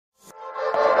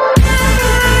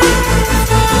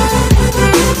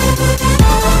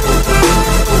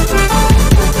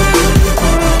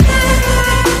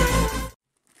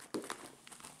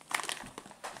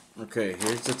Okay,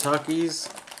 here's the Takis.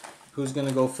 Who's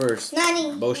gonna go first?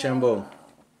 Nani. Beauchambeau.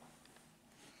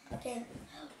 Okay.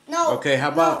 No. Okay, how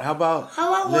about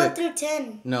look, 1 through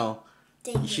 10? No.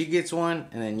 She gets one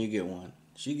and then you get one.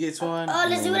 She gets one. Oh,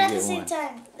 let's do it at the same one.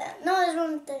 time. No, there's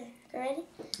one there. Ready?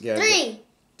 Yeah. 3,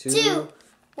 2,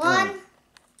 1.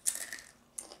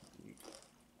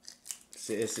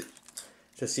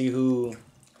 To see who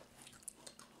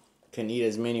can eat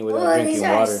as many without drinking these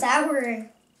water. are sour.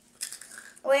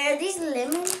 Wait, are these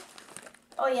lemon?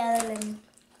 Oh yeah, they're lemon.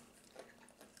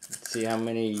 See how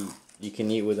many you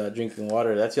can eat without drinking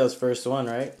water. That's y'all's first one,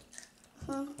 right?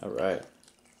 All right.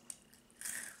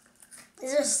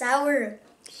 These are sour.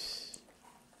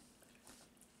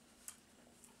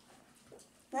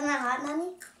 They're not hot,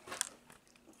 Nani?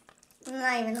 They're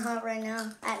not even hot right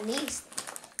now, at least.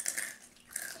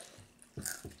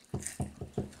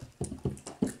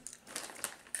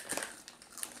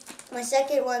 My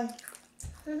second one.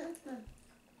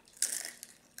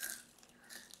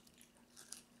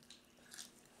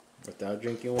 Without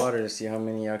drinking water to see how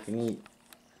many y'all can eat.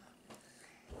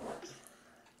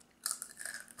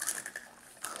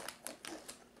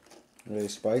 Really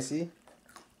spicy?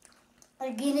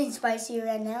 They're getting spicy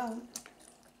right now.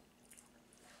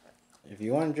 If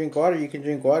you want to drink water, you can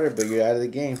drink water, but you're out of the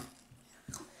game.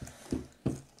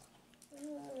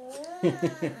 I don't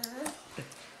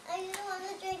want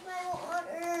to drink my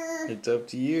water. It's up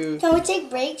to you. Can we take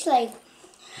breaks, like?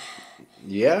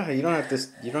 Yeah, you don't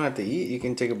have to eat. You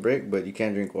can take a break, but you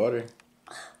can't drink water.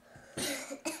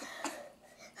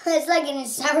 It's like getting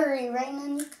soury, right,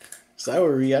 Nani?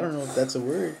 Soury? I don't know if that's a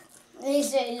word. They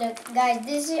say, look, guys,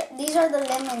 these are the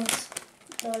lemons.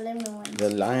 The lemon ones.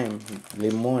 The lime.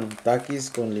 Limón.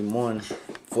 Takis con limón.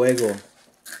 Fuego.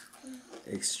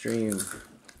 Extreme.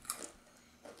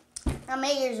 I'm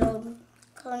 8 years old.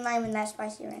 So I'm not even that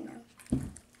spicy right now.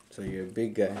 So you're a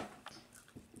big guy.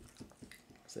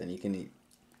 So then you can eat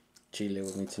chile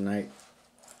with me tonight.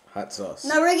 Hot sauce.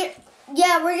 No, we're gonna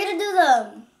do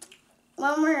the,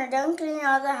 when we're done cleaning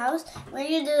out the house, we're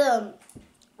gonna do the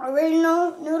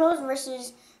original noodles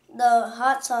versus the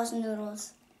hot sauce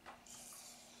noodles.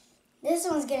 This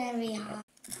one's gonna be hot.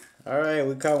 Alright,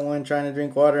 we caught one trying to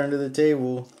drink water under the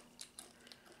table.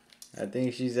 I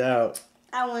think she's out.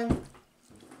 I won.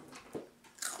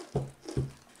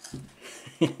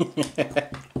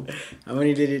 How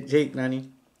many did it take, Nani?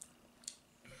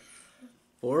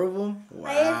 4 of them?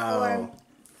 Wow. I ate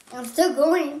 4. I'm still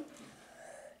going.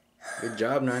 Good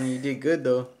job, Nani. You did good,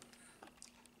 though.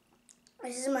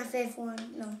 This is my 5th one.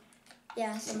 No.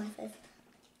 Yeah, this is my 5th.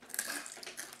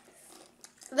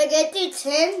 If I get to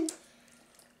 10,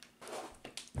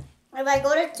 if I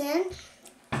go to 10,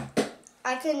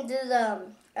 I can do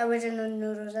the original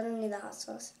noodles. I don't need the hot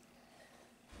sauce.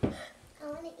 I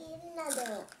want to eat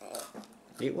another one.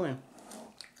 Eat one.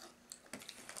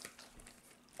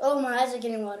 Oh, my eyes are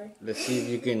getting water. Let's see if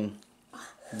you can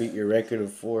beat your record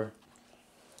of 4.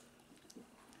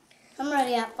 I'm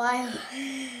already at 5.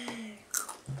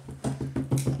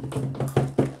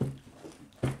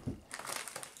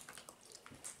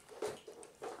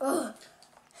 Oh,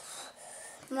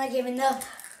 I'm not giving up.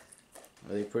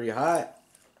 Are they pretty hot?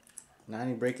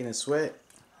 Nani breaking a sweat.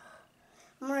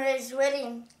 I'm already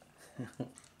sweating.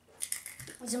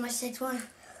 This is my 6th one.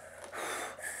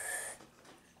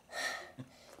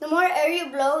 The more air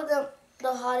you blow,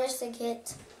 the hottest it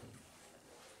gets.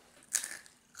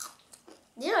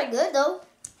 These are good though.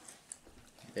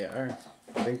 They are.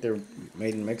 I think they're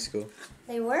made in Mexico.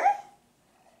 They were?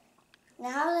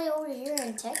 Now how are they over here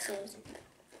in Texas?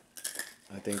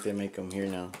 I think they make them here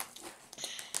now.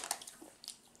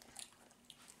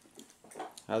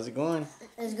 How's it going?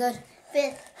 It's good.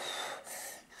 5th.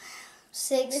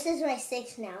 6th. This is my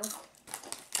 6th now.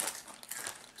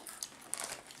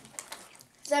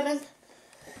 7th.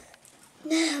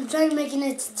 I'm trying to make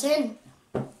it to 10.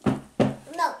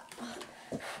 No.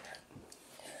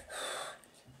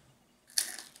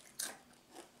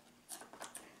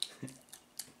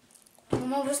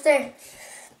 I'm almost there.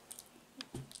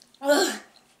 Ugh.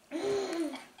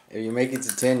 If you make it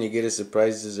to 10, you get a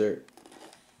surprise dessert.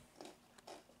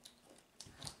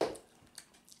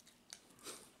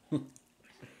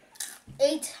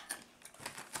 Eight.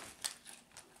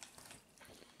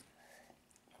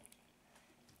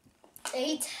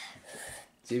 8.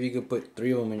 See if you can put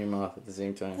 3 of them in your mouth at the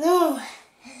same time. No.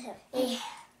 8.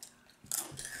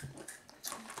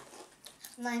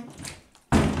 9.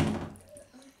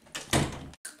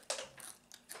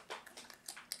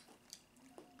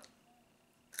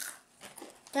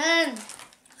 10.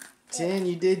 10,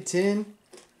 you did 10?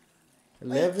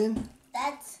 11?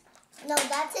 That's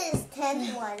his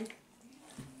 10th one.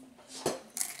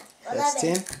 That's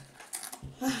 11.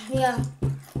 10? Yeah.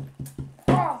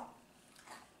 Oh.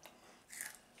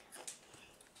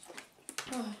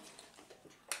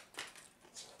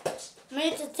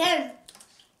 Made it to 10.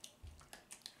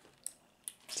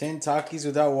 10 Takis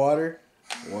without water?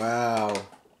 Wow.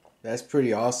 That's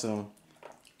pretty awesome.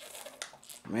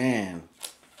 Man.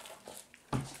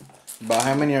 About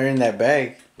how many are in that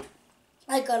bag?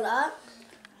 Like a lot.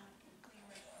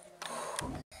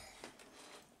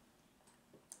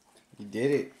 You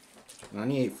did it. I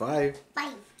only ate 5.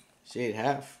 5. She ate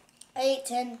half. I ate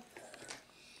 10.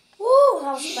 Woo,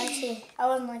 how spicy. I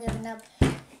was not giving up.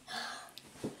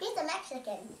 He's a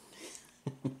Mexican.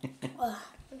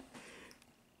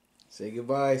 Say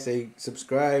goodbye. Say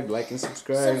subscribe. Like and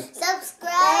subscribe.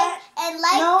 Subscribe and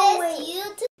like this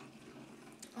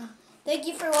YouTube. Thank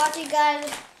you for watching,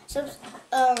 guys.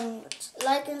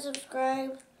 Like and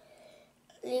subscribe.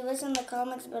 Leave us in the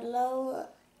comments below.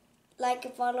 Like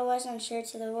and follow us and share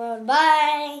to the world.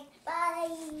 Bye. Bye.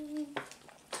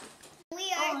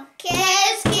 We are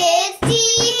kids.